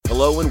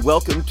Hello and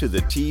welcome to the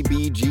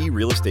TBG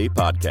Real Estate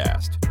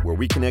Podcast, where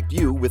we connect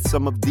you with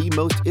some of the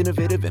most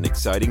innovative and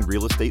exciting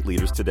real estate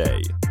leaders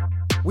today.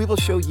 We will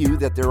show you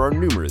that there are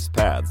numerous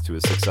paths to a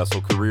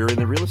successful career in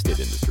the real estate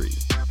industry,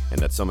 and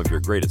that some of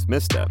your greatest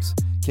missteps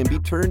can be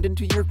turned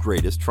into your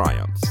greatest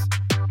triumphs.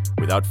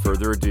 Without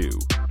further ado,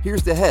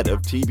 here's the head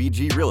of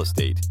TBG Real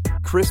Estate,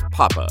 Chris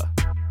Papa.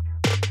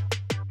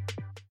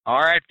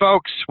 All right,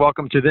 folks,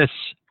 welcome to this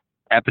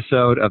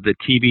episode of the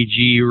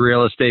TBG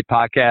Real Estate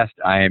Podcast.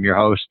 I am your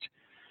host,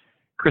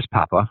 Chris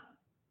Papa.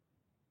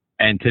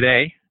 And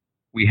today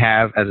we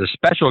have as a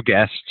special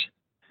guest,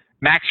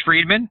 Max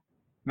Friedman.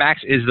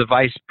 Max is the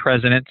Vice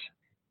President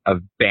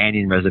of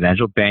Banyan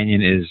Residential.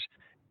 Banyan is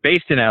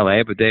based in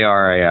LA, but they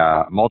are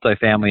a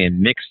multifamily and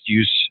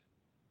mixed-use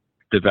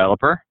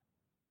developer.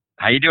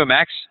 How you doing,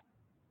 Max?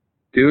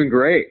 Doing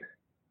great.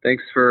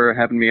 Thanks for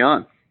having me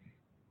on.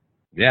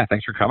 Yeah,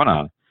 thanks for coming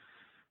on.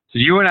 So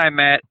you and I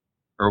met,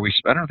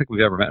 I don't think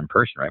we've ever met in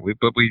person, right?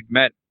 But we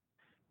met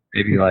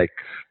maybe like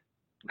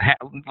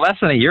less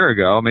than a year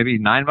ago, maybe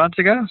 9 months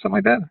ago, something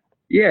like that.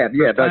 Yeah,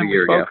 about a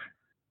year ago.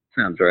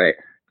 Sounds right.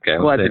 Okay,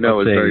 glad to know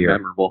it was very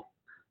memorable.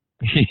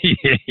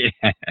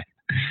 Yeah.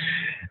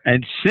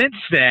 And since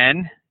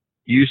then,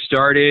 you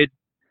started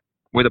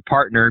with a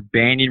partner,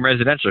 Banyan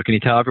Residential. Can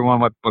you tell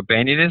everyone what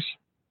Banyan is?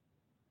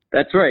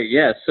 That's right,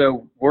 yeah.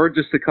 So we're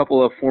just a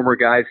couple of former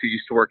guys who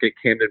used to work at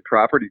Camden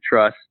Property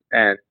Trust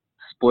and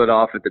split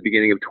off at the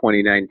beginning of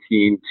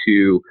 2019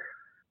 to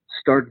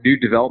start a new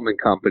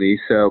development company.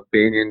 So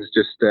Banyan's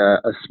just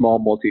a small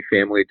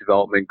multifamily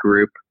development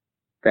group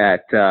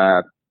that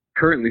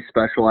currently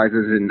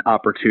specializes in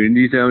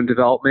opportunity zone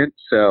development.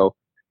 So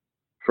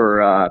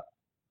for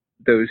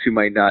those who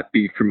might not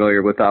be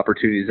familiar with the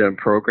opportunity zone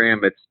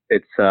program,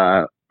 it's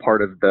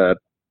part of the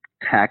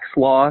tax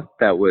law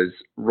that was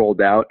rolled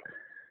out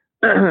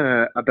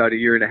about a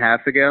year and a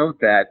half ago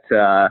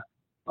that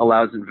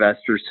allows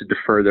investors to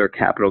defer their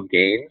capital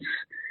gains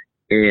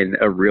in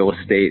a real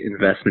estate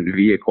investment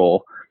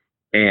vehicle.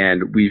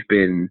 And we've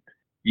been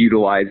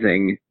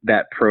utilizing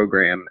that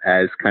program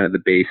as kind of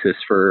the basis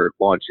for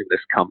launching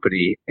this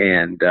company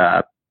and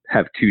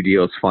have 2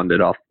 deals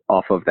funded off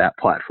of that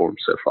platform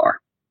so far.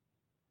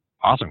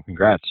 Awesome.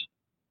 Congrats.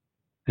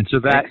 And so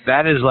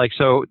that is like,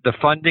 so the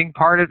funding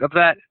part of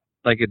that,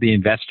 like the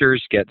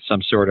investors get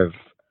some sort of,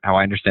 how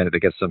I understand it, they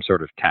get some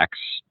sort of tax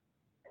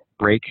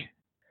break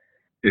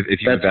if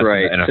you That's invest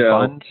right. in a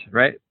fund,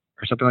 right?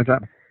 Or something like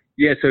that?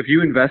 Yeah, so if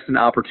you invest in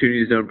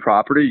opportunity zone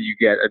property, you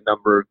get a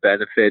number of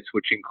benefits,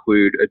 which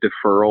include a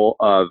deferral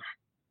of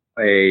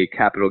a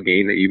capital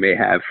gain that you may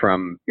have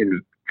from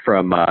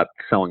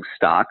selling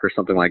stock or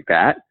something like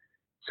that.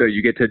 So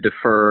you get to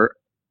defer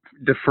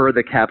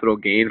the capital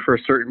gain for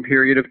a certain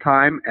period of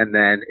time, and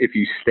then if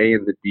you stay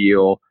in the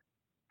deal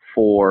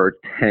for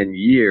 10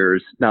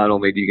 years, not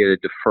only do you get a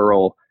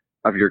deferral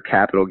of your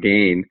capital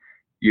gain,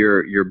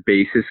 your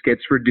basis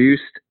gets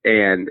reduced,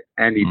 and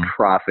any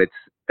profits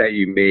that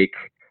you make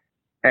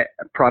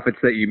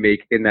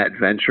in that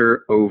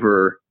venture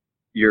over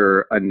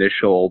your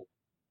initial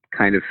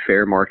kind of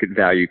fair market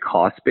value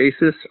cost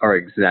basis are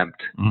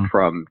exempt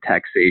from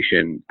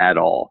taxation at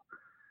all.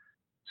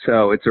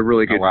 So it's a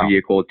really good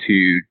vehicle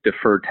to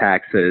defer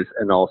taxes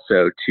and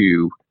also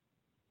to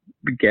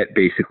get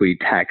basically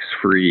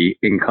tax-free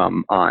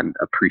income on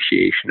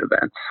appreciation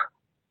events.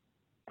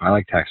 I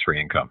like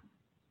tax-free income.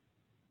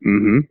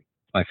 Mm-hmm.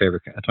 That's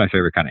my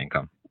favorite kind of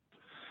income.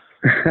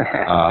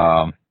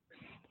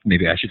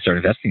 Maybe I should start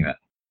investing in that.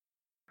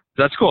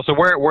 That's cool. So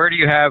where do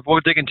you have?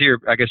 We'll dig into your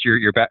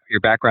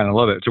background a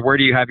little bit. So where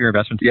do you have your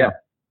investments? Yeah.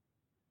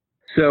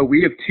 So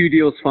we have 2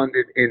 deals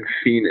funded in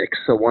Phoenix.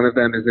 So one of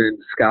them is in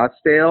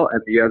Scottsdale,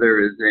 and the other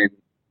is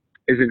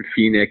in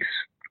Phoenix,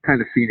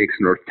 kind of Phoenix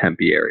North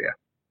Tempe area.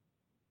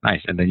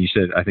 Nice. And then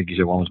I think you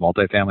said one was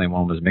multifamily and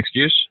one was mixed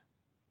use.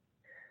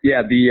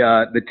 Yeah,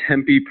 the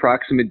Tempe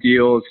proximate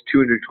deal is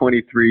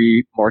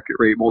 223 market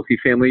rate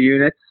multifamily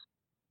units,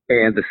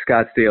 and the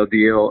Scottsdale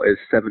deal is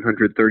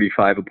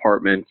 735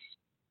 apartments,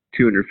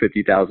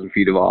 250,000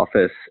 feet of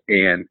office,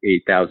 and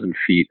 8,000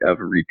 feet of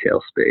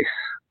retail space.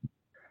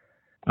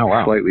 Oh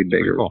wow! Slightly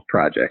bigger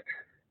project.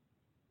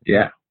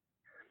 Yeah.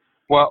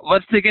 Well,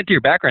 let's dig into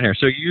your background here.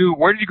 So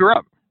where did you grow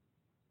up?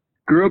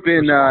 Grew up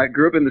in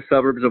the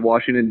suburbs of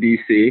Washington,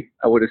 D.C.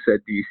 I would have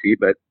said D.C.,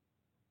 but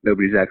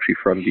nobody's actually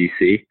from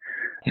D.C.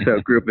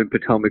 So grew up in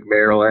Potomac,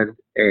 Maryland,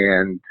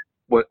 and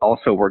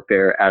also worked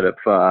there out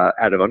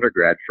of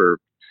undergrad for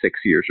 6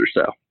 years or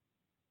so.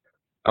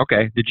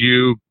 Okay. Did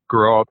you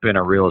grow up in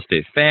a real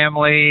estate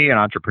family, an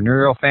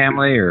entrepreneurial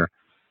family, or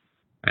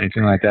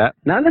anything like that?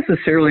 Not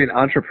necessarily an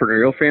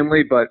entrepreneurial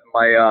family, but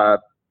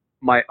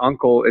my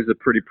uncle is a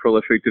pretty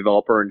prolific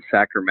developer in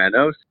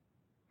Sacramento,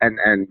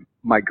 and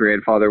my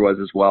grandfather was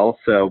as well.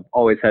 So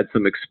always had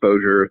some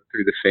exposure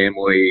through the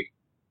family,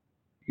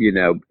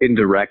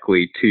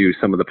 indirectly to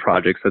some of the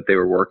projects that they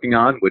were working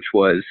on, which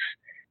was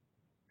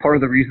part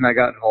of the reason I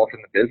got involved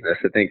in the business.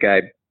 I think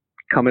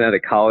coming out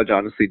of college,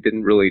 honestly,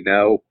 didn't really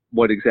know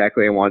what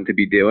exactly I wanted to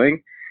be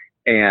doing.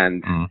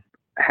 And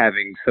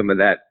having some of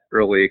that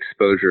early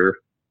exposure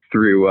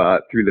through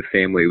the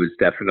family was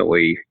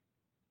definitely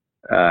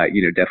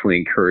definitely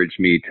encouraged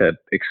me to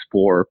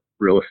explore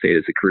real estate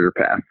as a career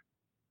path.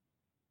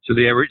 So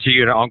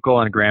you had an uncle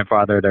and a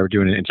grandfather that were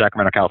doing it in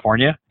Sacramento,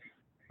 California?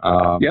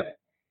 Yep.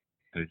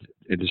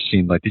 It just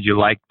seemed like, did you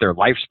like their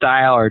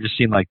lifestyle, or just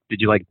seemed like, did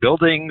you like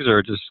buildings,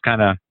 or just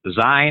kind of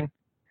design?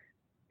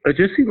 It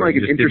just seemed like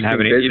an interesting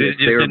business. You just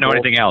didn't know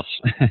anything else.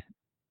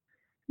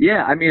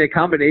 Yeah, I mean, a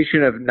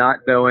combination of not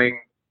knowing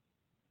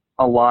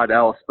a lot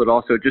else, but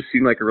also it just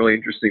seemed like a really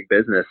interesting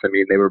business. I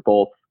mean, they were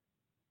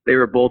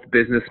both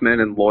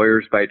businessmen and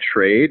lawyers by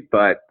trade,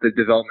 but the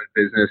development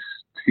business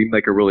seemed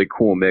like a really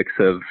cool mix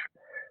of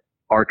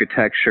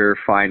architecture,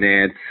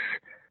 finance,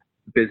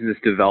 business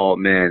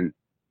development,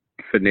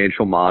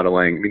 financial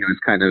modeling. I mean, it was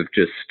kind of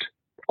just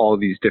all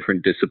these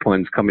different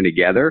disciplines coming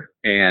together.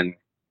 And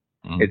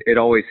it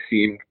always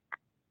seemed,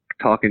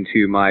 talking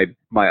to my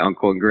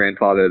uncle and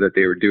grandfather, that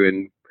they were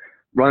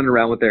running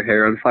around with their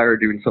hair on fire,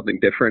 doing something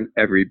different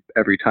every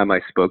time I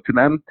spoke to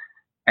them.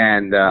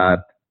 And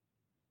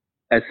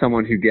as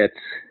someone who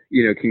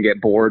can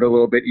get bored a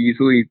little bit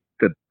easily,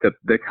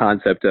 the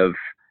concept of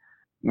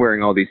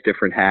wearing all these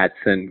different hats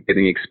and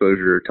getting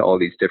exposure to all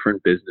these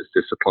different business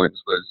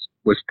disciplines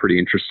was pretty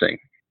interesting.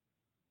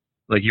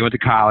 Like, you went to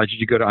college, did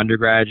you go to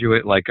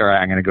undergraduate, like, all right,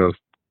 I'm going to go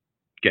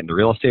get into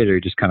real estate, or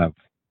you just kind of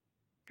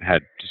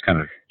had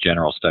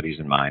general studies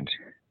in mind?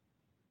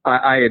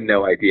 I had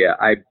no idea.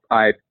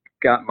 I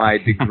got my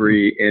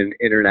degree in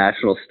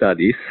international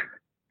studies,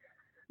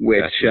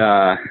 which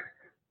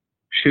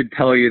should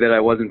tell you that I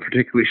wasn't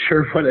particularly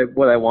sure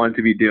what I wanted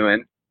to be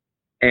doing.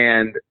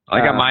 And I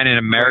got mine in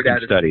American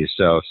studies,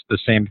 so it's the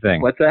same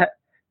thing. What's that?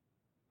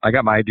 I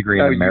got my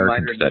degree in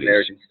American studies.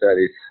 American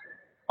studies.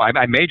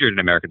 I majored in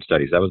American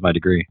studies. That was my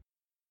degree.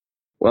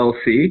 Well,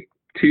 see,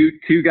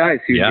 two guys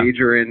who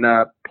major in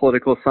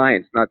political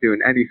science, not doing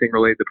anything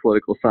related to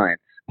political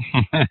science.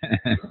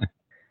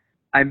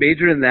 I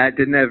majored in that,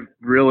 didn't have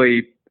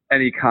really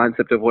any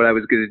concept of what I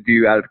was going to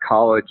do out of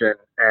college,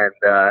 and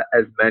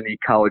as many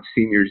college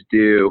seniors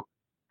do,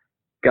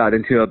 got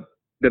into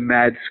the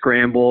mad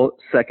scramble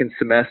second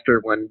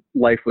semester when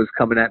life was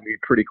coming at me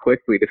pretty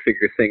quickly to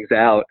figure things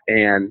out,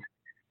 and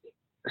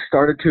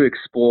started to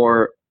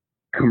explore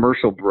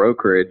commercial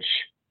brokerage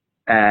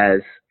as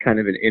kind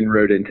of an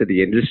inroad into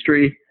the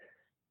industry.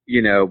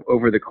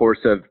 Over the course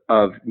of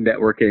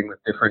networking with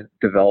different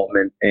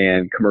development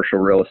and commercial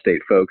real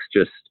estate folks,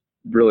 just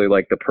really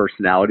like the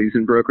personalities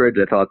in brokerage.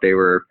 I thought they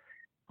were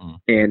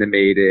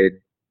animated,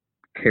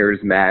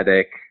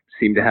 charismatic,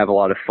 seemed to have a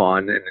lot of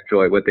fun and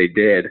enjoy what they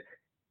did,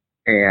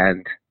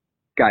 and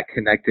got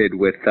connected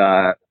with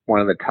one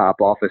of the top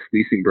office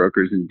leasing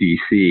brokers in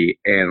DC,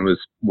 and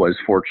was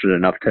fortunate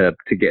enough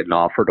to get an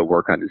offer to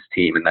work on his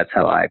team, and that's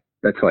how I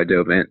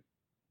dove in.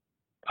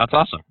 That's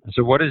awesome.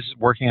 So what does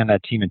working on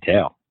that team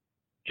entail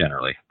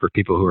generally for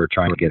people who are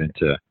trying to get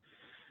into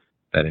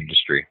that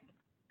industry?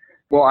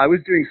 Well, I was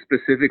doing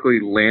specifically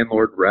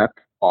landlord rep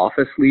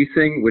office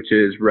leasing, which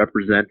is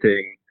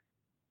representing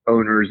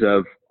owners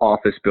of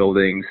office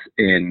buildings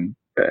in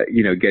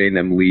getting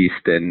them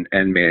leased and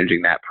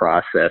managing that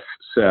process.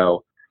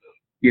 So,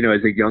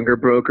 as a younger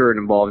broker, it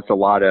involves a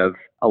lot of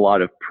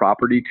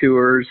property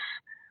tours,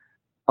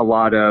 a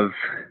lot of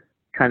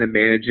kind of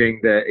managing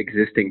the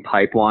existing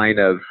pipeline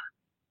of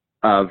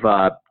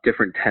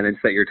different tenants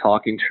that you're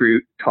talking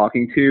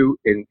to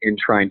in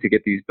trying to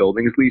get these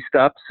buildings leased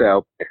up.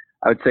 So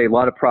I would say a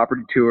lot of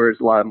property tours,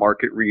 a lot of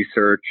market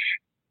research,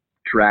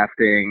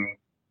 drafting,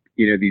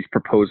 these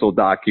proposal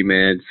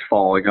documents,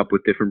 following up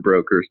with different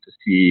brokers to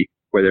see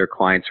where their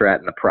clients are at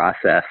in the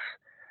process.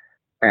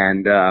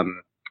 And,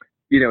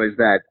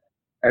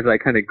 as I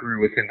kind of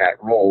grew within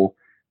that role,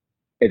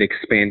 it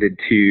expanded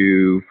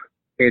to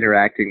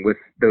interacting with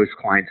those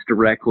clients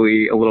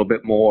directly a little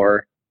bit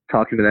more,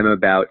 talking to them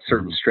about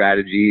certain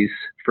strategies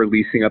for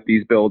leasing up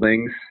these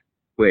buildings,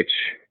 which,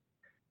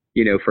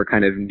 for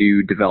kind of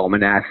new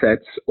development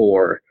assets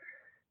or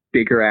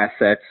bigger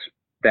assets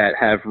that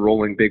have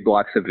rolling big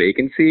blocks of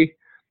vacancy.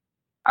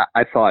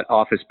 I thought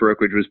office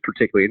brokerage was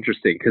particularly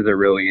interesting because it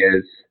really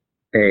is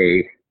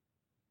a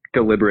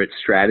deliberate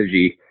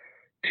strategy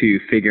to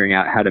figuring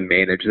out how to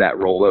manage that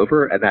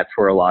rollover. And that's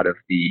where a lot of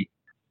the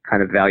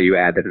kind of value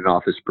add that an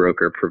office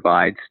broker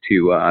provides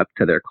to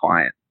their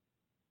client.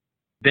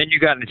 Then you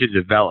got into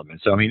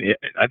development. So, I mean,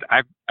 I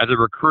as a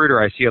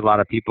recruiter, I see a lot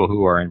of people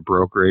who are in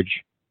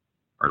brokerage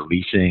or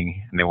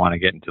leasing, and they want to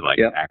get into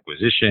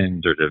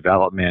acquisitions or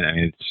development. I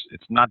mean,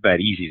 it's not that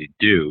easy to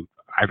do.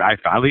 I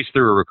at least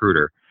through a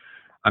recruiter.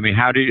 I mean,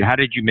 how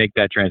did you make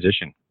that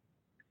transition?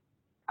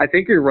 I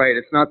think you're right.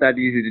 It's not that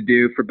easy to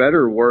do. For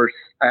better or worse,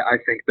 I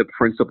think the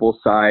principal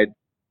side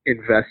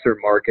investor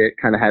market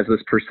kind of has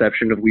this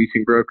perception of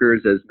leasing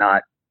brokers as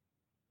not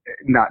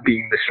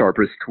being the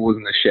sharpest tools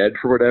in the shed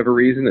for whatever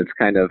reason. It's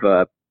kind of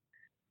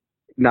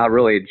not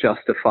really a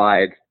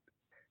justified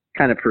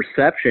kind of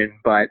perception,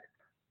 but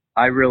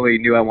I really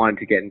knew I wanted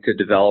to get into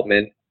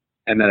development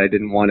and that I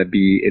didn't want to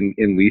be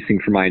in leasing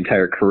for my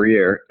entire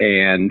career,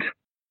 and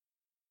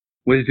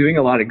was doing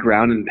a lot of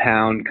ground and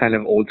pound kind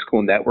of old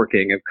school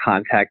networking of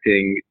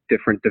contacting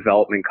different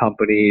development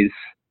companies,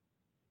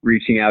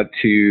 reaching out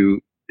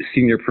to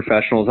senior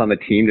professionals on the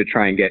team to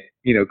try and get,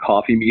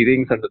 coffee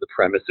meetings under the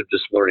premise of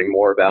just learning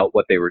more about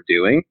what they were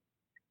doing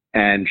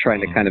and trying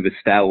to kind of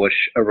establish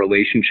a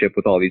relationship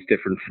with all these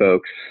different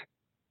folks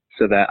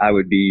so that I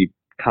would be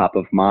top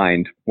of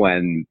mind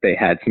when they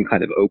had some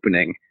kind of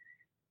opening.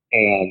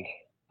 And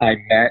I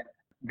met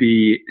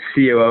the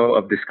COO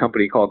of this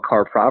company called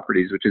Car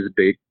Properties, which is a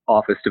big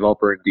office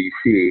developer in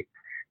DC.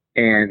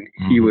 And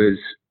he was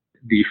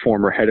the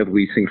former head of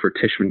leasing for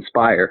Tishman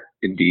Speyer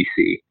in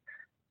DC.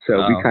 So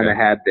we kind of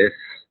had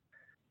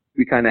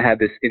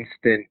this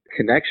instant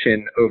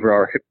connection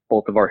over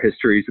both of our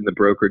histories in the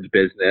brokerage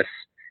business.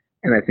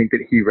 And I think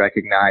that he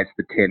recognized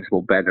the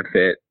tangible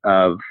benefit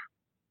of,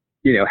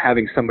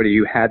 having somebody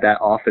who had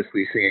that office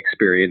leasing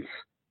experience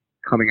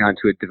coming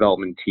onto a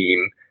development team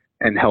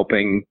and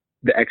helping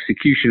the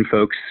execution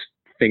folks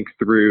think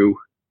through,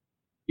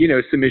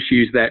 some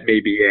issues that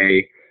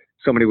maybe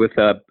somebody with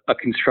a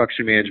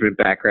construction management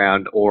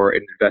background or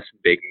an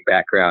investment banking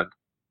background,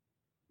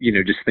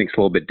 just thinks a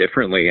little bit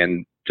differently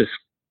and just,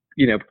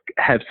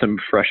 have some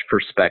fresh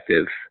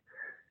perspective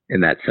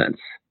in that sense.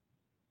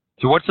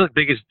 So what's the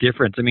biggest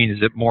difference? I mean,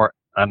 is it more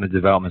on the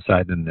development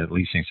side than the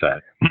leasing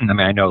side? I mean,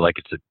 I know like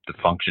the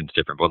function's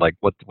different, but like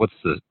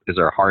is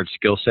there a hard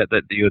skill set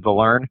that you had to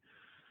learn?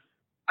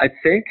 I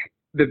think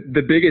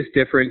the biggest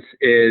difference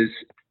is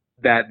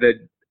that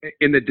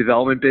in the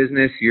development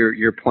business,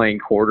 you're playing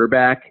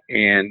quarterback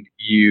and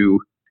you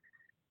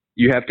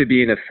have to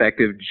be an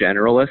effective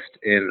generalist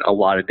in a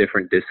lot of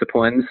different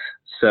disciplines.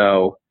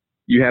 So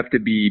you have to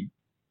be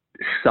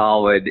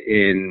solid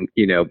in,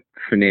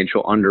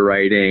 financial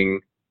underwriting,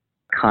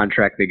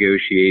 contract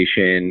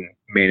negotiation,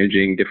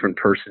 managing different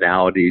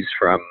personalities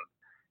from,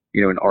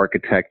 an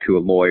architect to a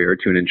lawyer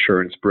to an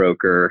insurance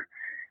broker,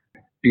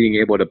 being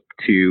able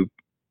to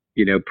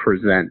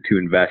present to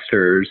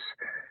investors.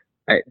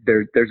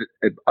 There's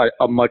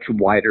a much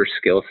wider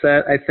skill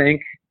set, I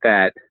think,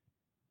 that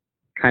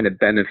kind of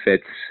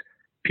benefits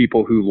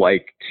people who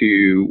like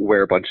to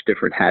wear a bunch of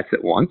different hats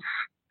at once.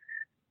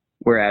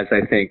 Whereas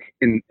I think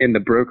in the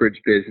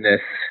brokerage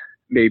business,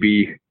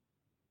 maybe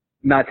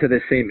not to the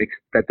same,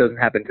 that doesn't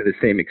happen to the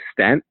same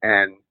extent.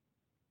 And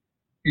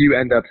you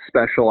end up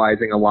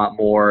specializing a lot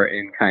more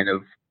in kind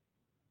of,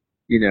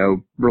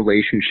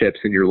 relationships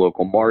in your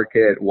local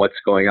market, what's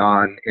going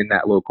on in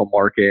that local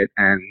market,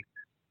 and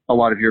a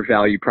lot of your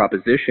value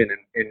proposition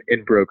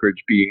in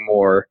brokerage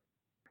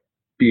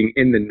being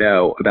in the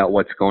know about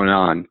what's going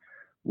on,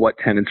 what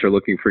tenants are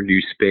looking for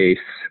new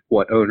space,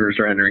 what owners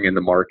are entering in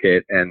the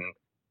market, and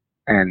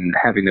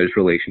having those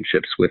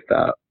relationships with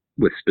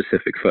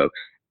specific folks.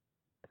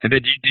 And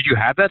then did you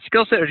have that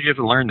skill set, or did you have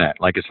to learn that,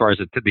 like as far as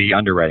the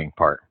underwriting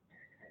part?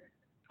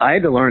 I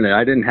had to learn it.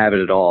 I didn't have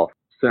it at all.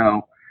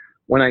 So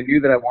when I knew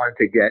that I wanted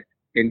to get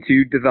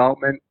into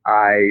development,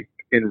 I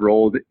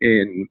enrolled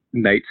in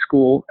night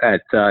school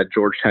at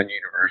Georgetown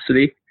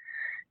University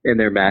in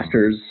their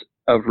Master's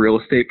of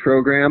Real Estate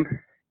program.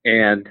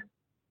 And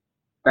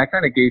that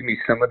kind of gave me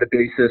some of the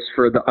basis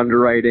for the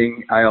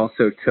underwriting. I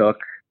also took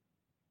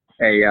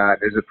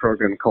there's a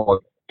program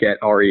called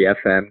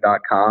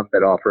GetREFM.com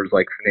that offers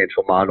like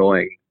financial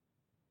modeling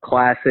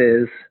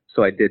classes.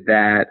 So I did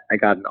that. I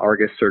got an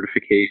Argus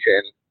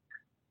certification.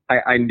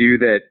 I knew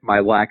that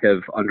my lack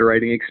of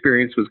underwriting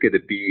experience was going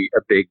to be a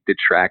big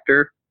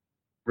detractor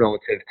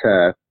relative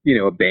to,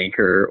 a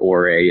banker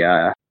or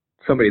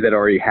somebody that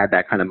already had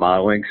that kind of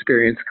modeling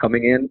experience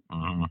coming in.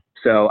 Mm-hmm.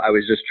 So I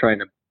was just trying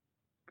to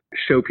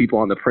show people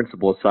on the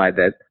principal side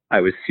that I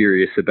was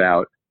serious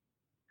about,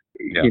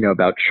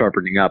 about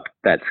sharpening up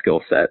that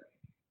skill set.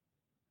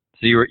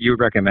 So you would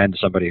recommend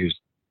somebody who's,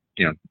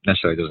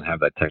 necessarily doesn't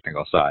have that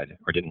technical side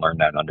or didn't learn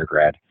that in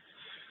undergrad,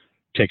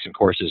 take some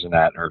courses in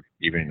that, or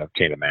even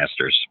obtain a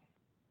master's?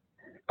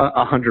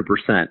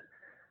 100%.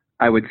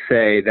 I would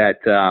say that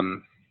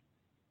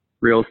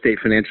real estate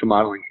financial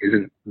modeling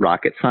isn't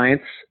rocket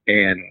science,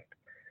 and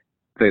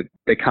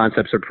the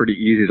concepts are pretty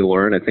easy to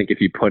learn. I think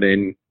if you put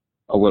in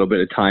a little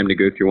bit of time to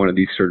go through one of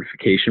these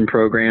certification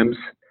programs,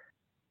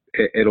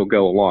 it'll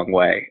go a long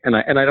way. And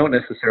I don't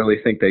necessarily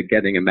think that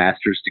getting a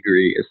master's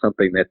degree is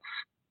something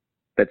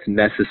that's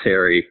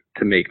necessary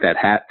to make that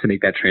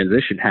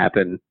transition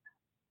happen,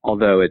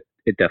 although it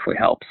definitely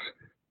helps.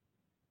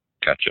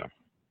 Gotcha.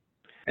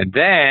 And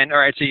then, all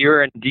right, so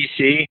you're in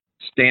DC,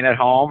 staying at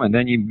home, and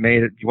then you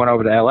went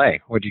over to LA.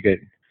 What'd you get?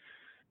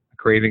 A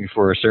craving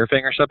for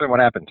surfing or something? What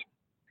happened?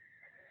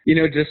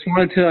 Just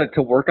wanted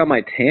to work on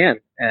my tan,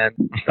 and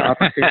the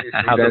opportunities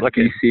at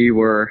DC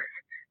were.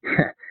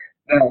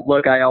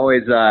 Look, I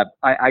always,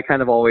 I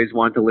kind of always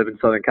wanted to live in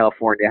Southern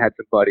California. I had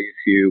some buddies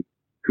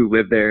who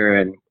lived there,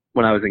 and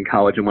when I was in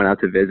college and went out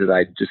to visit,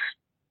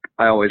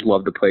 I always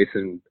loved the place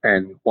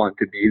and wanted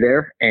to be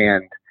there.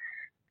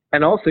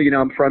 And also,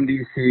 I'm from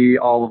DC.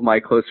 All of my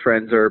close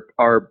friends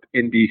are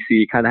in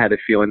DC. Kind of had a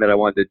feeling that I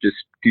wanted to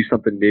just do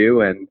something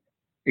new and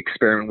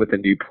experiment with a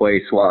new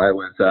place while I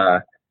was,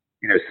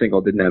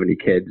 single, didn't have any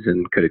kids,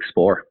 and could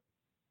explore.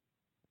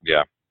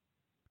 Yeah.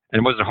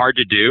 And was it hard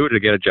to do to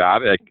get a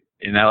job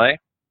in LA?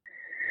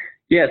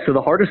 Yeah. So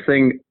the hardest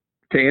thing,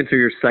 to answer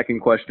your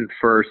second question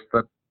first,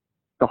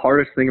 the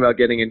hardest thing about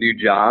getting a new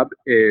job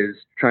is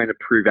trying to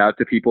prove out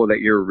to people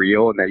that you're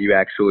real and that you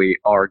actually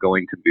are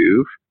going to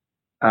move.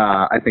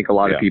 I think a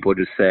lot of people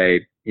just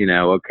say,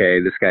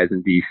 okay, this guy's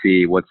in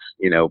DC.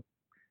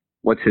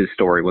 What's his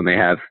story, when they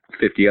have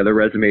 50 other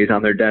resumes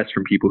on their desk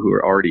from people who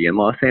are already in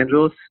Los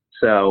Angeles.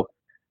 So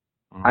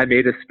I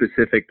made a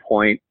specific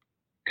point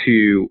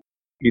to,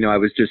 I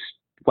was just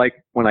like,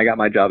 when I got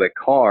my job at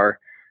Carr,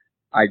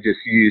 I just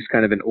used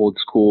kind of an old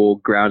school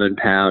ground and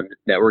pound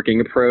networking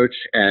approach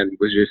and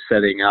was just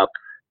setting up,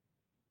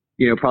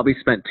 probably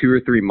spent 2 or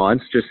 3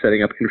 months just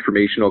setting up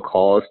informational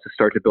calls to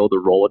start to build a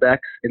Rolodex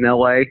in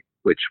LA,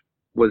 which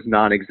was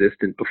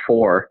non-existent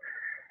before.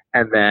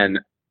 And then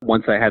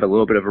once I had a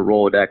little bit of a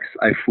Rolodex,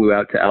 I flew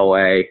out to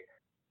LA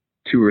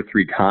 2 or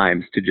 3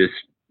 times to just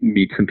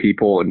meet some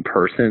people in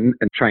person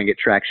and try and get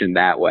traction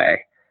that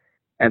way.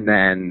 And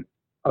then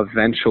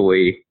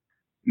eventually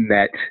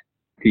met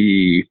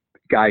the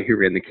guy who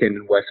ran the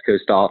Camden West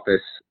Coast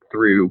office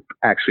through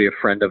actually a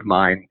friend of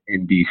mine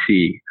in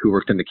DC who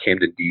worked in the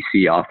Camden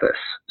DC office.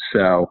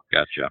 So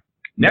gotcha.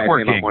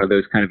 Networking. One of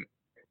those kind of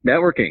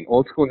networking,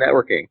 old school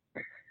networking.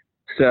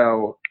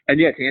 So, and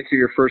yeah, to answer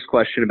your first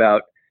question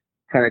about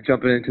kind of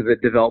jumping into the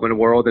development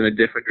world in a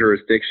different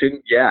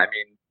jurisdiction. Yeah. I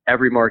mean,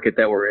 every market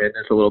that we're in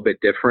is a little bit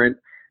different.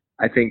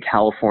 I think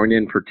California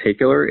in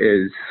particular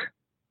is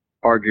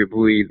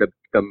arguably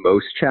the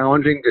most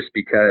challenging, just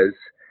because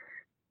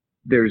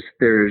there's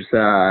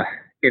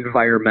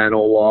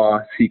environmental law,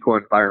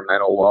 CEQA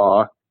environmental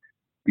law.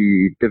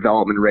 The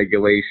development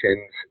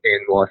regulations in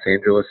Los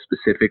Angeles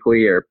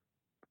specifically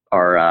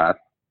are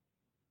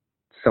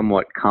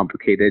somewhat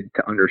complicated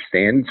to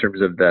understand in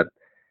terms of the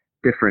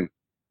different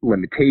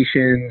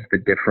limitations, the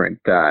different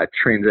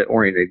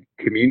transit-oriented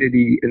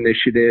community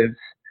initiatives.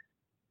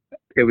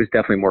 It was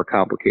definitely more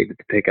complicated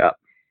to pick up.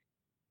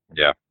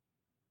 Yeah.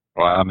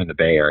 Well, I'm in the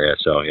Bay Area,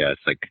 so yeah,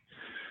 it's like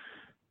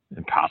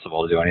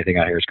impossible to do anything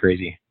out here. It's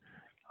crazy.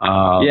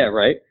 Yeah,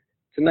 right.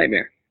 It's a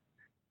nightmare.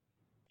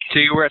 So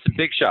you were at some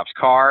big shops,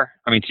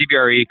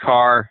 CBRE,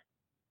 Carr,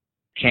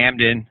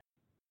 Camden,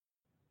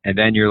 and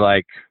then you're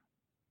like,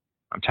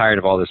 I'm tired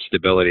of all this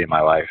stability in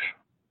my life.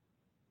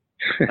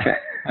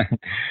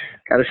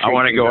 I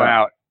want to go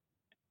out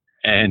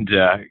and,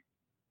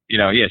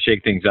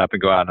 shake things up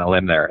and go out on a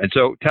limb there. And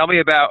so tell me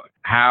about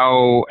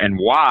how and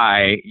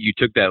why you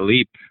took that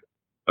leap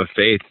of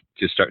faith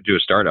to do a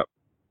startup.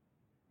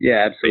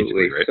 Yeah,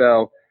 absolutely. Right?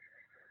 So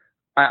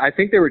I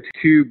think there were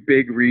 2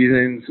 big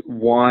reasons.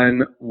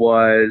 One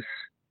was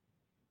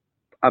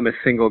I'm a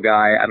single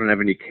guy. I don't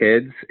have any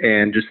kids.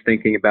 And just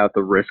thinking about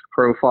the risk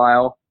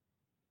profile,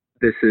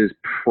 this is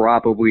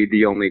probably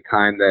the only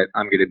time that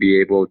I'm going to be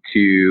able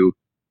to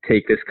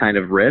take this kind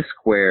of risk,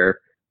 where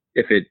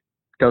if it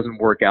doesn't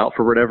work out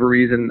for whatever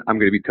reason, I'm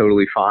going to be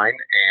totally fine.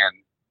 And,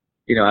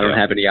 I don't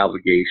have any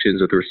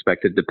obligations with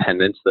respect to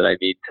dependents that I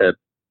need to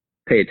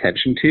pay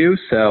attention to.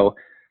 So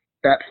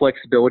that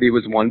flexibility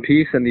was one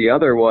piece. And the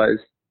other was,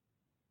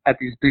 at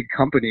these big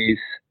companies,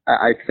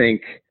 I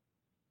think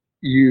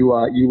you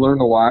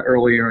learn a lot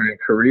earlier in a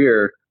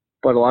career,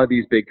 but a lot of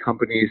these big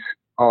companies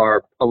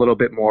are a little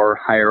bit more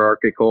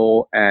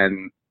hierarchical,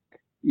 and,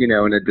 in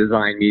a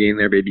design meeting,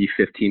 there may be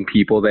 15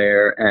 people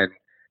there, and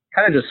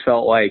kind of just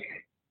felt like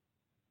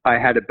I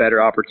had a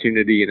better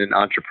opportunity in an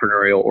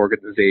entrepreneurial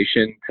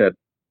organization to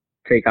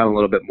take on a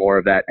little bit more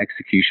of that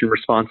execution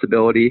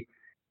responsibility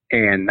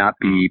and not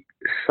be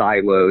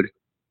siloed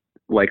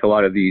like a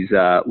lot of these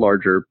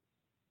larger,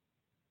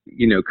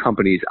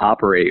 companies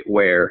operate,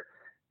 where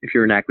if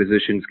you're an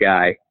acquisitions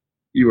guy,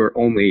 you are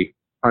only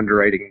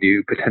underwriting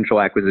new potential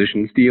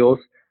acquisitions deals,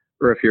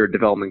 or if you're a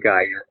development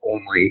guy, you're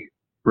only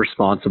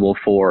responsible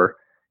for,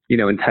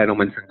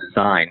 entitlements and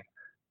design.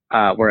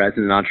 Whereas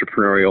in an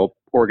entrepreneurial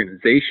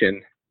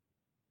organization,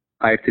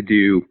 I have to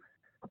do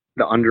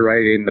the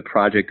underwriting, the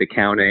project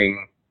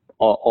accounting,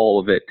 all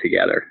of it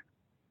together.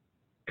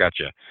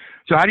 Gotcha.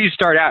 So how do you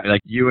start out?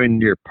 Like, you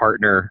and your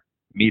partner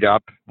meet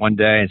up one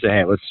day and say,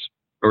 hey,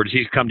 or does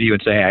he come to you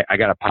and say, hey, I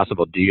got a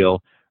possible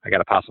deal, I got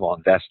a possible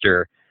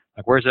investor?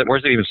 Like, where's it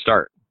even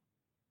start?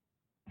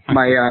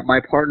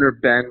 My partner,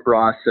 Ben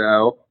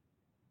Brasso,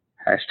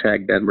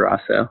 hashtag Ben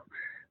Brasso.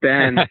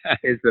 Ben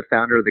is the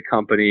founder of the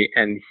company,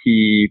 and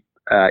he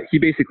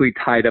basically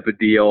tied up a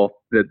deal,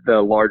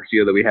 the large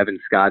deal that we have in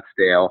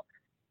Scottsdale.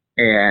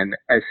 And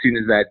as soon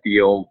as that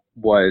deal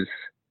was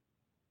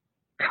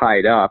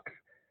tied up,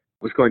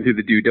 was going through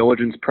the due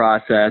diligence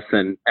process,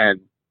 and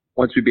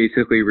once we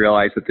basically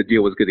realized that the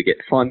deal was going to get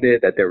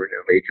funded, that there were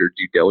no major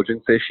due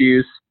diligence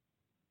issues,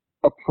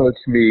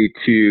 approached me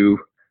to,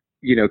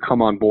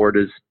 come on board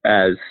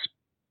as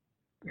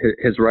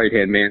his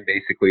right-hand man,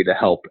 basically, to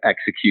help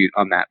execute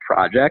on that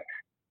project.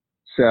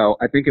 So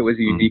I think it was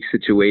a unique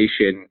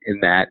situation in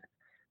that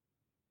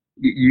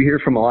you hear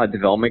from a lot of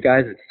development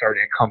guys that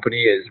starting a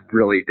company is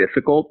really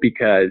difficult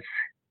because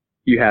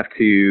you have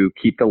to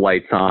keep the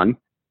lights on.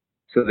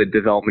 So the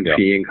development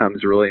fee income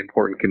is a really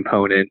important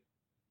component.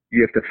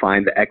 You have to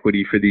find the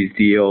equity for these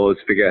deals,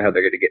 figure out how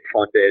they're going to get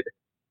funded.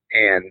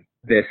 And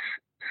this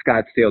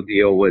Scottsdale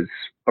deal was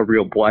a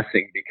real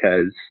blessing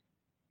because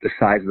the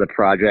size of the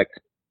project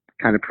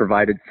kind of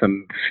provided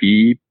some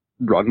fee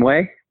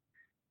runway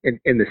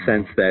in the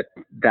sense that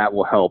that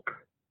will help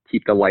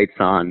keep the lights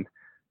on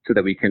so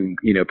that we can,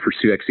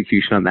 pursue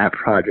execution on that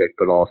project,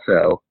 but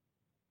also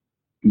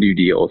new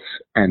deals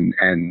and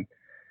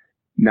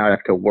not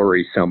have to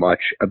worry so much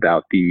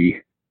about the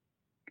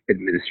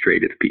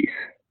administrative piece.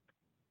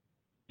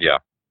 Yeah.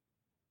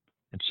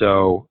 And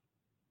so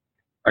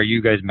are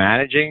you guys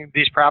managing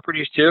these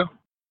properties too?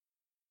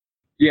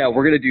 Yeah,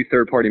 we're going to do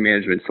third-party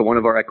management. So one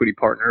of our equity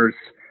partners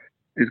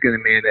is going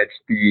to manage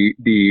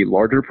the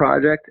larger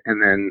project,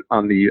 and then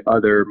on the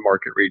other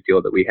market rate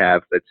deal that we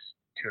have, that's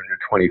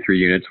 223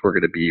 units, we're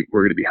going to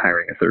be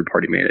hiring a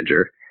third-party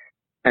manager.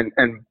 And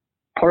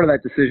part of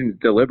that decision is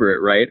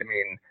deliberate, right? I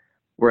mean,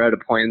 we're at a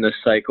point in this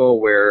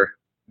cycle where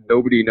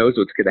nobody knows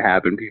what's going to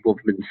happen. People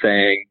have been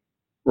saying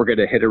we're going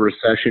to hit a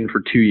recession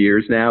for 2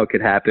 years now. It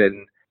could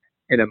happen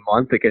in a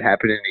month. It could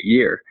happen in a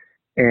year.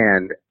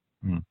 And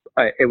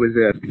it was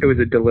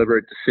a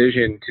deliberate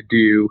decision to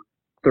do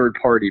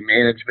third-party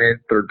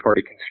management,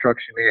 third-party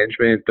construction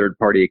management,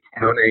 third-party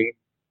accounting,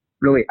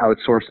 really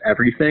outsource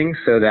everything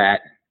so that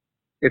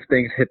if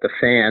things hit the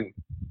fan,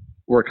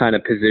 we're kind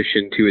of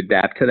positioned to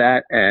adapt to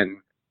that and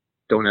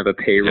don't have a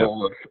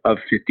payroll of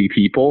 50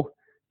 people.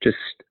 Just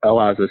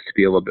allows us to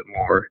be a little bit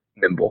more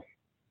nimble.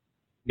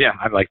 Yeah,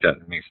 I like that.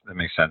 That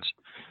makes sense.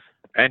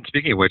 And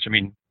speaking of which, I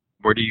mean,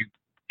 where do you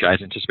guys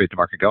anticipate the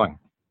market going?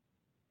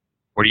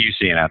 What are you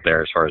seeing out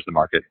there as far as the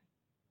market?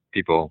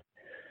 People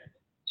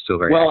still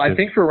very active? I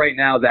think for right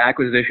now, the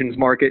acquisitions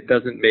market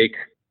doesn't make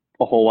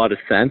a whole lot of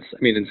sense.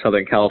 I mean, in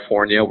Southern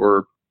California,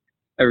 where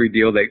every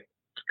deal that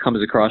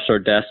comes across our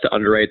desk to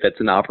underwrite that's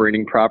an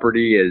operating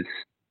property is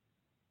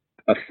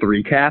a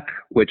 3 cap,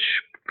 which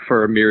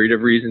for a myriad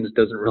of reasons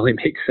doesn't really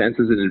make sense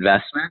as an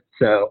investment.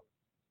 So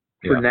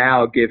for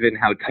now, given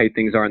how tight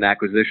things are in the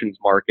acquisitions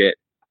market,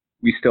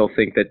 we still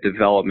think that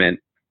development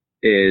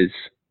is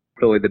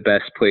really the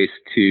best place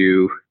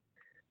to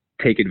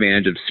take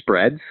advantage of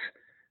spreads.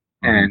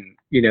 And,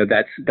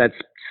 that's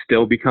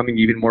still becoming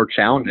even more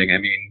challenging. I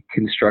mean,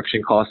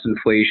 construction cost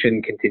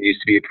inflation continues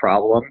to be a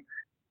problem.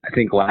 I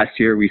think last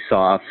year we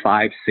saw a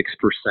 5-6%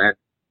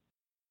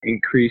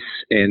 increase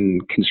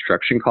in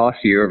construction costs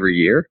year over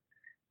year.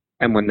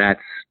 And when that's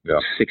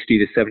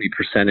 60 to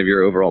 70% of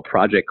your overall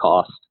project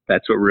cost,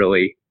 that's what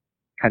really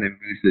kind of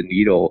moves the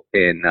needle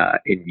in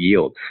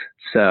yields.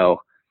 So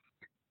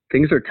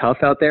things are tough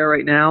out there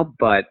right now,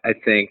 but I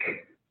think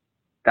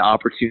the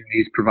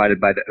opportunities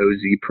provided by the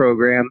OZ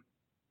program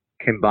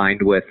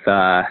combined with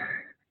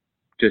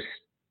just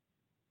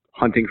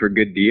hunting for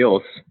good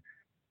deals,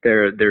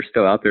 they're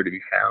still out there to be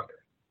found.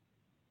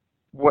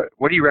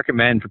 What do you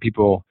recommend for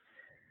people?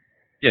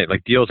 Yeah,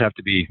 like deals have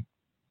to be,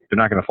 they're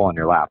not going to fall in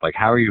your lap. Like,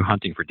 how are you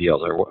hunting for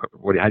deals, or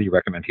how do you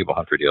recommend people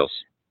hunt for deals?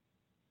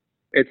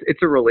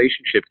 It's a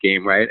relationship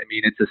game, right? I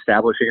mean, it's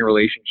establishing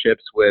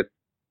relationships with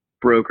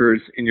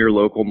brokers in your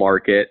local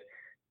market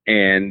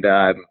and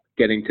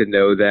getting to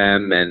know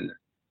them and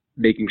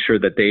making sure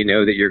that they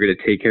know that you're going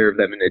to take care of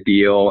them in a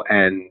deal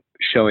and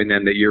showing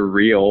them that you're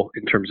real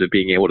in terms of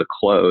being able to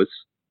close.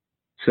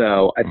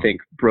 So I think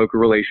broker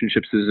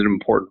relationships is an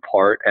important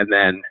part, and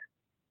then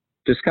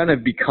just kind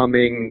of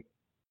becoming,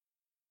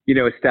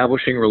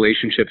 establishing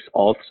relationships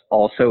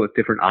also with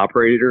different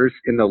operators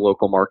in the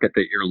local market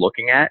that you're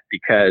looking at,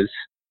 because,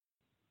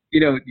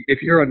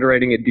 if you're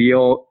underwriting a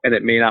deal and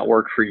it may not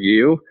work for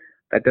you,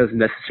 that doesn't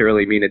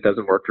necessarily mean it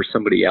doesn't work for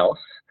somebody else.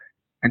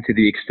 And to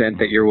the extent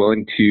that you're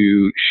willing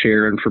to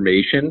share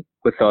information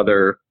with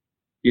other,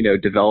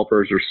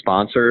 developers or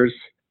sponsors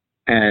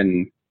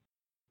and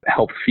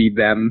help feed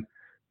them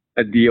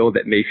a deal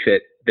that may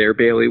fit their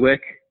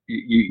bailiwick,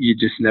 you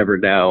just never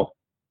know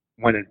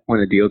when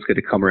a deal is going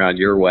to come around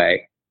your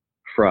way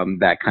from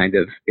that kind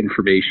of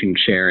information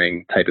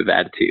sharing type of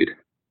attitude.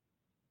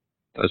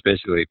 That was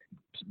basically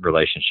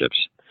relationships.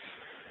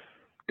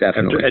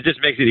 Definitely. It just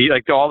makes it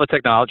like all the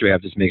technology we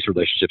have just makes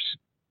relationships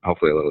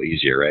hopefully a little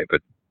easier, right?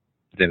 But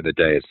at the end of the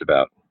day, it's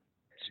about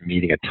just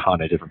meeting a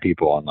ton of different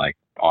people and like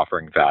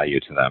offering value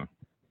to them.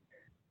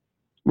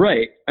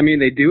 Right. I mean,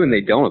 they do and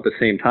they don't at the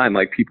same time.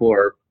 Like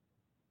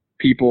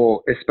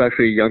people,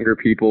 especially younger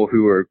people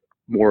who are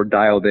more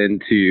dialed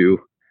into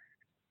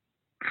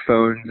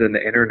phones and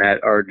the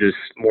internet, are just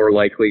more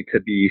likely to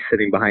be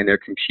sitting behind their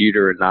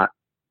computer and not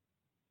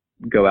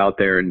go out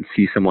there and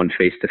see someone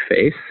face to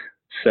face.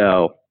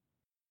 So,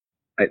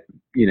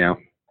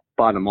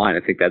 bottom line,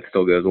 I think that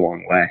still goes a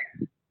long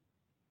way.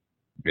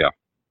 Yeah.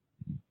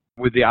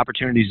 With the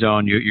opportunity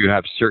zone, you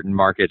have certain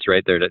markets,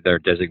 right? They're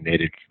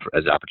designated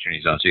as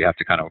opportunity zones, so you have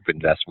to kind of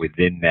invest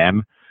within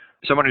them.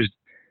 Someone who's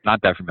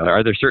not that familiar,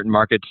 are there certain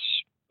markets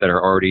that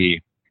are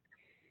already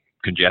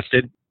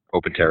congested,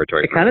 open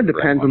territory? It kind of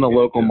depends on the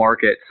local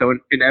market. So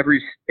in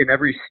every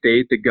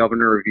state, the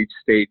governor of each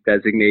state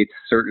designates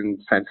certain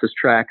census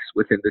tracts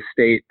within the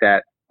state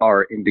that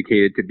are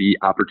indicated to be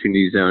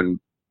opportunity zone,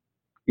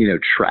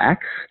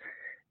 tracts.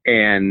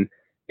 And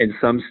in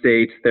some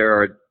states, there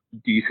are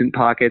decent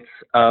pockets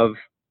of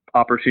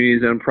opportunity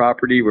zone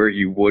property where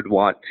you would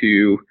want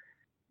to,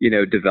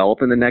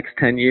 develop in the next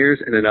 10 years,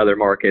 and in other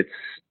markets,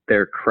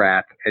 they're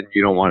crap and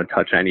you don't want to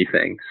touch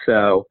anything.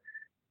 So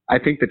I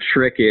think the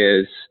trick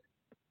is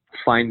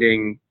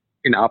finding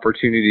an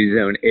opportunity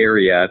zone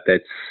area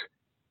that's,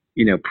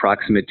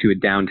 proximate to a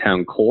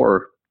downtown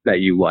core that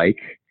you like.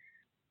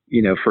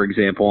 For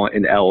example,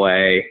 in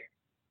LA,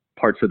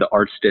 parts of the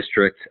Arts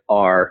District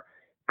are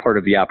part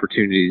of the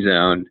opportunity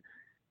zone.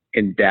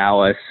 In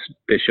Dallas,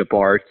 Bishop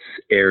Arts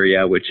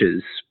area, which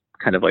is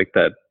kind of like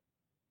the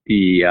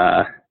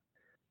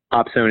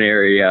op zone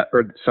area,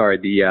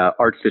 the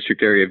Arts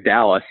District area of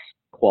Dallas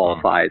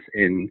qualifies.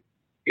 In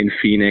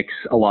Phoenix,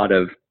 a lot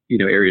of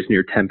areas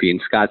near Tempe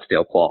and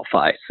Scottsdale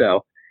qualify.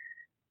 So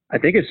I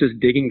think it's just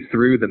digging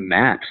through the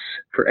maps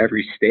for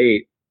every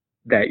state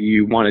that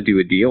you want to do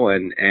a deal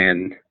in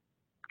and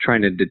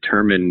trying to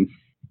determine,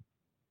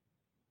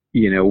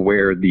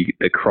 where the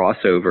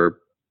crossover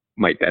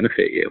might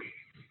benefit you.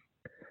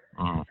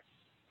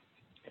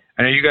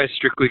 And are you guys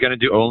strictly going to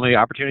do only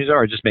opportunities,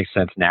 or it just makes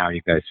sense now?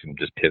 You guys can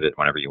just pivot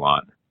whenever you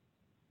want.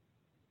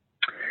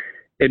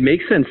 It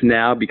makes sense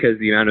now because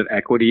the amount of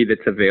equity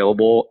that's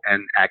available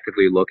and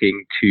actively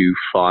looking to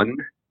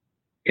fund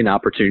in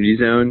opportunity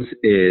zones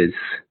is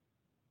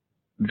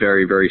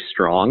very, very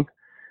strong.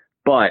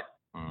 But,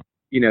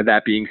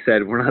 that being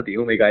said, we're not the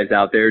only guys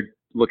out there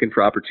looking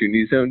for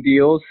opportunity zone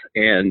deals.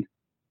 And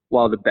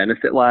while the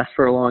benefit lasts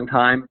for a long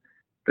time,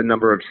 the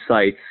number of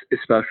sites,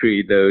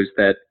 especially those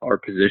that are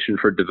positioned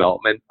for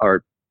development,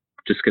 are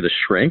just going to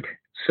shrink.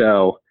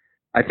 So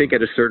I think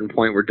at a certain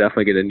point, we're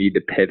definitely going to need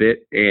to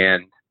pivot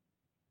and,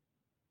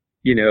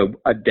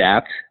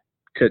 adapt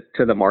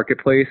to the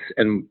marketplace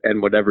and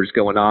whatever's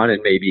going on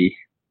in maybe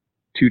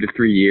 2 to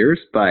 3 years.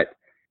 But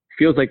it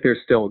feels like there's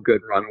still a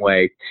good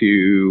runway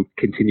to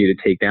continue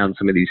to take down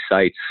some of these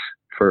sites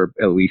for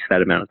at least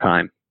that amount of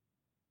time.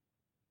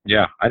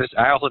 Yeah.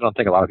 I also don't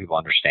think a lot of people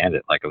understand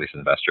it, like at least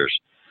investors.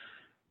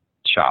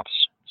 Shops.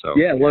 So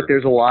yeah, look,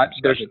 there's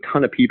a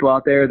ton of people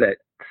out there that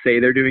say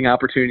they're doing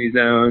opportunity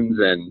zones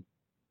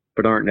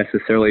but aren't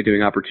necessarily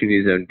doing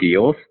opportunity zone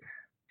deals.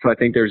 So I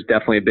think there's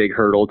definitely a big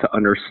hurdle to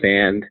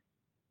understand,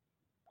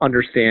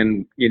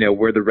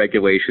 where the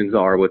regulations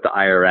are with the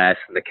IRS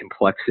and the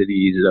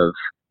complexities of,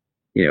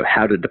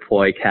 how to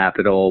deploy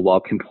capital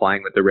while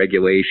complying with the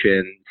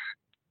regulations,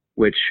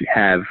 which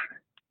have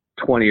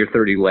 20 or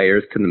 30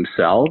 layers to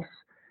themselves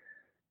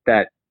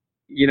that,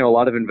 a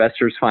lot of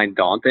investors find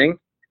daunting.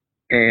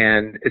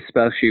 And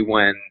especially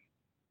when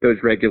those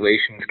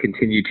regulations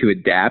continue to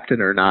adapt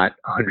and are not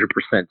 100%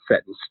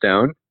 set in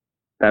stone,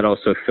 that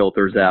also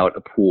filters out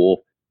a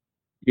pool,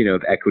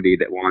 of equity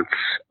that wants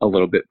a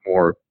little bit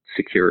more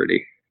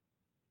security.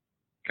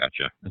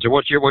 Gotcha. And so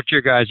what's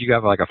your guys, you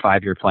have like a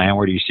 5-year plan?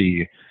 Where do you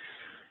see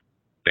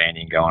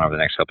Banyan going over the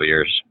next couple of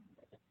years?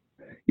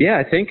 Yeah,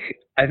 I think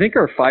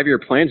our 5-year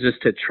plan is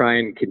just to try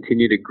and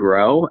continue to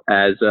grow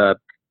as a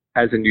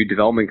new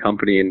development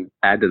company and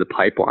add to the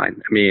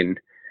pipeline. I mean,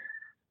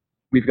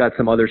 we've got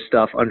some other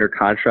stuff under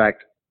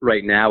contract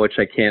right now, which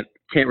I can't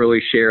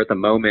really share at the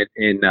moment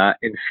in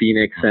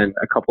Phoenix and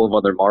a couple of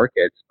other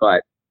markets.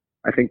 But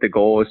I think the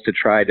goal is to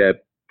try to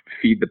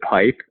feed the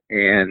pipe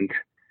and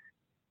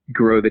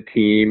grow the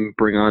team,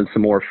 bring on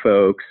some more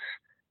folks,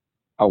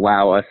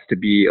 allow us to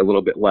be a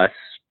little bit less,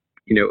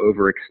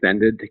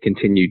 overextended, to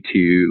continue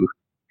to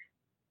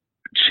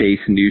chase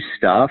new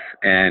stuff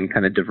and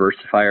kind of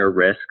diversify our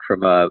risk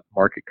from a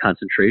market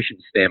concentration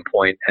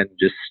standpoint, and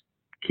just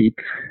keep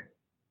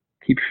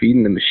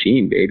feeding the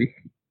machine, baby.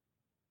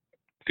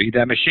 Feed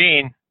that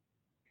machine.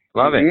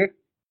 Love it.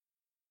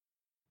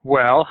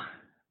 Well,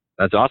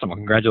 that's awesome. Well,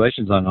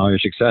 congratulations on all your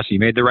success. You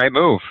made the right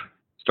move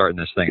starting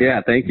this thing.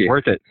 Yeah, thank you.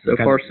 Worth it. So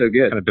far, so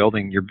good.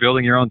 You're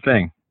building your own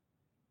thing.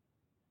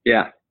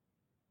 Yeah.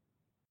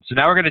 So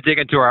now we're going to dig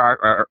into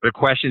our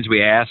questions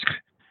we ask,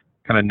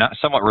 kind of not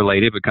somewhat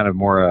related, but kind of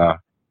more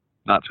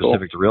not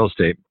specific to real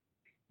estate.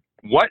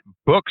 What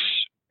books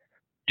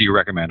do you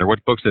recommend, or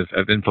what books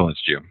have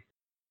influenced you?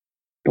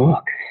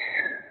 Books.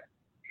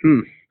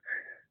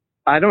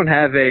 I don't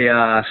have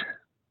a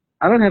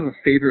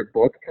favorite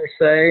book per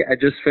se. I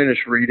just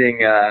finished reading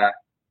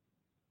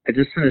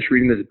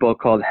this book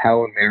called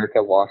How America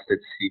Lost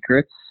Its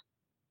Secrets,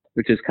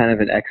 which is kind of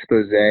an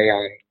expose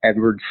on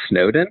Edward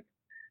Snowden.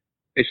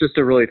 It's just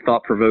a really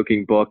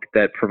thought-provoking book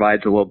that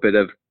provides a little bit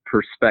of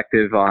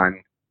perspective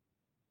on,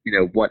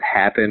 what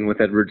happened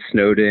with Edward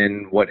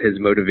Snowden, what his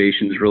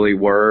motivations really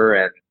were,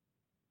 and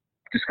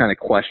just kind of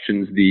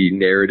questions the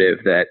narrative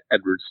that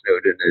Edward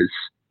Snowden is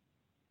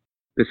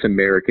this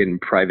American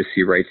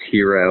privacy rights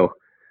hero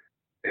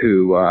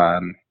who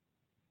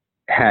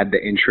had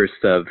the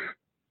interest of,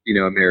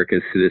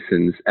 America's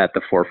citizens at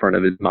the forefront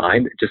of his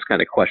mind. It just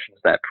kind of questions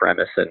that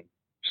premise, and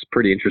it's a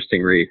pretty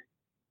interesting read.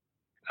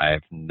 I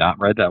have not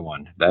read that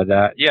one. I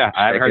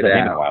haven't heard that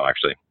name in a while,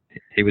 actually.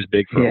 He was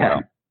big for a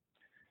while.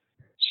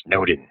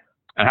 Snowden.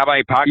 And how about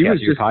your podcast? Are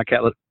you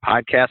a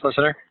podcast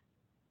listener?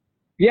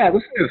 Yeah, I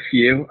listen to a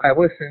few. I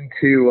listen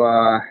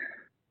to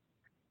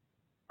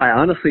I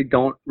honestly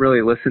don't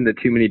really listen to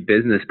too many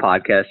business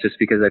podcasts just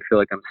because I feel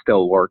like I'm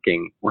still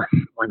working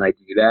when I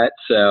do that.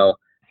 So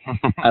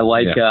I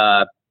like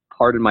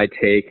Pardon My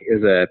Take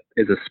is a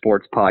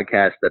sports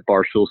podcast that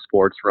Barstool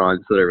Sports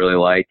runs that I really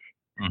like.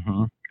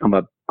 Mm-hmm.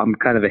 I'm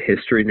kind of a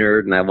history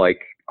nerd, and I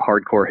like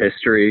Hardcore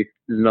History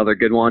is another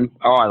good one.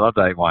 Oh, I love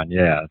that one.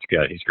 Yeah, that's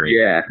good. He's great.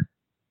 Yeah.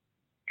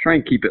 Try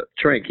and keep it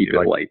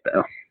light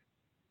though.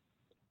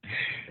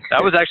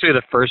 That was actually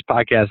the first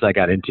podcast I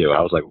got into. I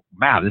was like,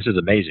 man, this is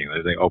amazing.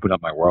 They opened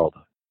up my world.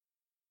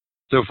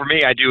 So for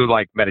me, I do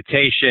like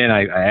meditation.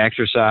 I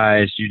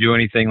exercise. Do you do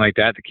anything like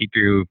that to keep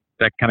you?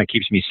 That kind of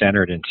keeps me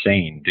centered and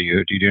sane. Do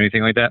you do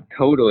anything like that?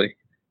 Totally.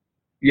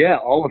 Yeah,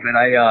 all of it.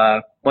 I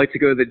like to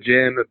go to the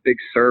gym. A big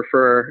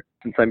surfer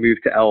since I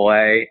moved to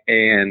LA,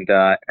 and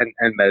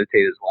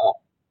meditate as well.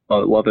 I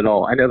love it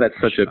all. I know that's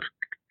such a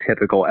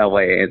typical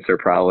LA answer,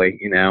 probably.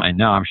 You know. I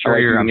know. I'm sure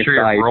you're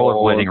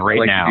rollerblading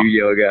right now. I like to do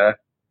yoga.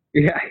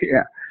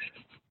 Yeah.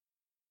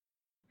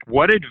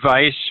 What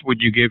advice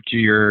would you give to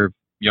your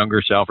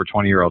younger self or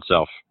 20-year-old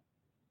self?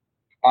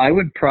 I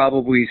would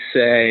probably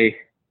say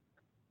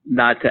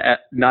not to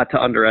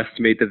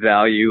underestimate the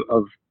value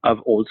of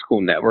old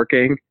school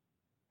networking.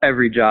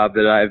 Every job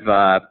that I've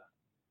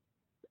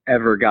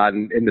ever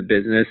gotten in the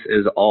business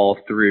is all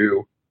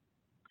through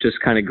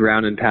just kind of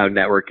ground and pound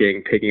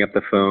networking, picking up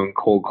the phone,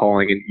 cold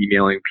calling and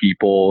emailing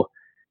people,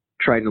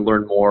 trying to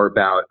learn more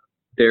about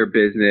their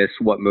business,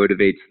 what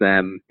motivates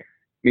them. I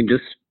mean,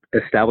 just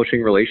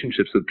establishing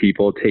relationships with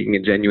people, taking a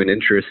genuine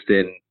interest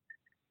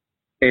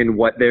in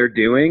what they're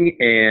doing,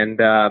 and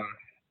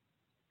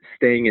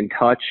staying in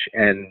touch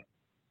and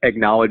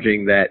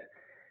acknowledging that,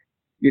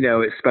 you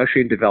know,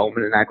 especially in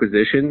development and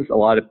acquisitions, a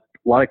lot of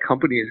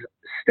companies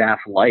staff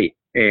light,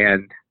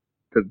 and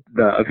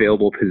the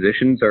available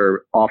positions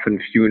are often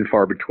few and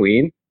far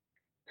between.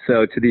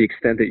 So to the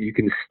extent that you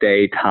can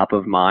stay top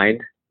of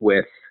mind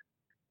with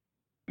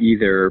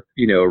either,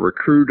 you know, a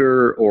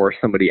recruiter or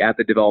somebody at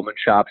the development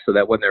shop, so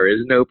that when there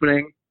is an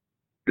opening,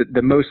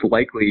 the most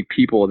likely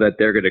people that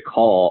they're going to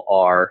call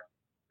are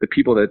the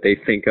people that they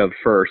think of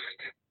first,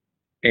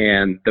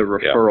 and the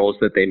referrals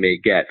that they may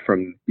get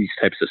from these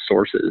types of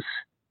sources,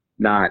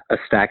 not a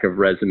stack of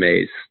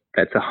resumes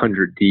that's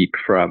 100 deep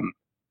from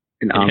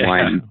an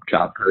online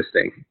job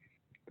posting.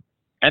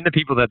 And the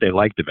people that they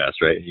like the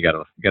best, right? You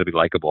gotta be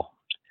likable.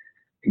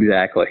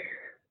 Exactly.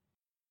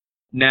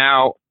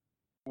 Now,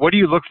 what do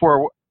you look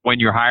for when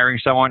you're hiring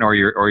someone or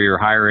you're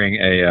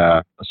hiring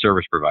a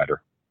service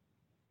provider?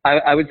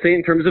 I would say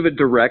in terms of a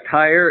direct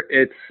hire,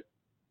 it's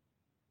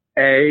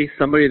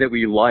somebody that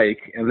we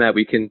like and that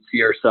we can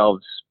see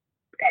ourselves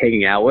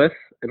hanging out with.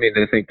 I mean,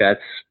 I think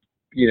that's,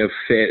 you know,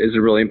 fit is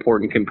a really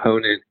important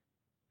component.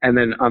 And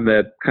then on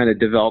the kind of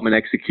development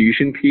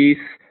execution piece,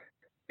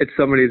 it's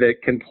somebody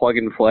that can plug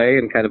and play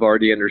and kind of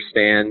already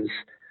understands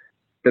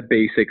the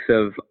basics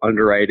of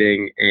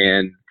underwriting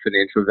and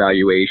financial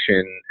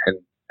evaluation and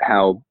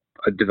how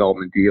a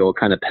development deal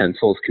kind of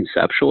pencils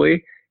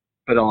conceptually,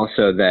 but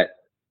also that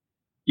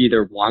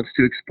either wants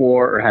to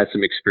explore or has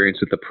some experience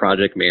with the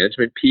project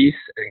management piece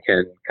and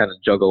can kind of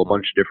juggle a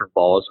bunch of different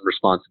balls and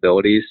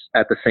responsibilities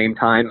at the same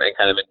time, and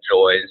kind of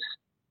enjoys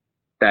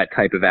that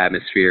type of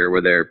atmosphere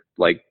where they're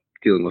like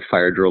dealing with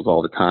fire drills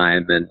all the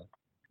time and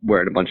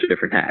wearing a bunch of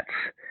different hats.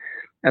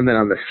 And then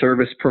on the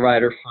service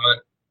provider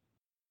front,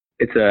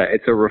 it's a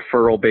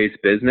referral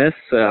based business.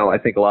 So I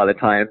think a lot of the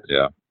times,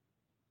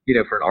 you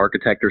know, for an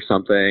architect or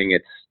something,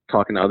 it's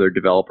talking to other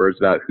developers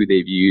about who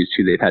they've used,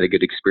 who they've had a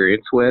good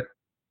experience with.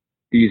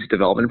 These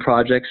development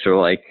projects are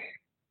like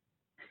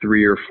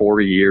 3 or 4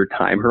 year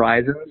time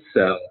horizons.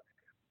 So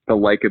the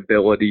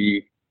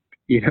likability,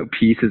 you know,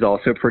 piece is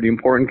also pretty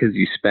important because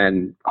you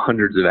spend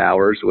hundreds of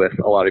hours with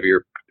a lot of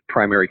your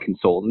primary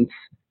consultants,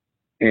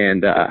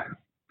 and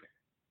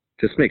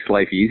just makes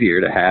life easier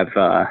to have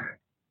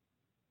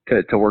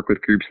to work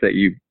with groups that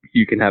you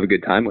can have a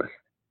good time with.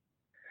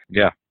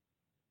 Yeah.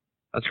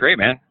 That's great,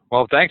 man.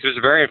 Well, thanks. It was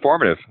very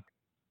informative.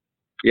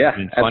 Yeah, it's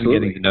been fun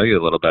absolutely. Getting to know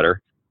you a little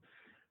better.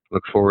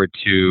 Look forward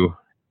to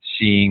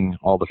seeing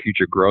all the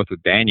future growth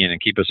with Banyan, and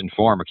keep us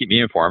informed, or keep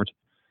me informed.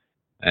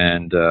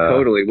 And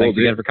totally. Thanks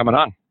again for coming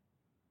on.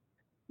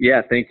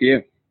 Yeah, thank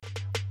you.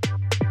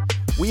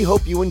 We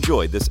hope you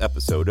enjoyed this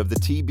episode of the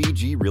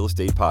TBG Real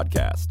Estate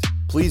Podcast.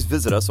 Please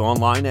visit us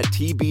online at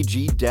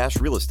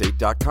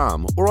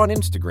tbg-realestate.com or on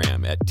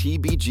Instagram at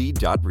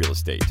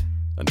tbg.realestate.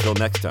 Until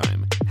next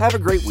time, have a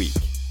great week.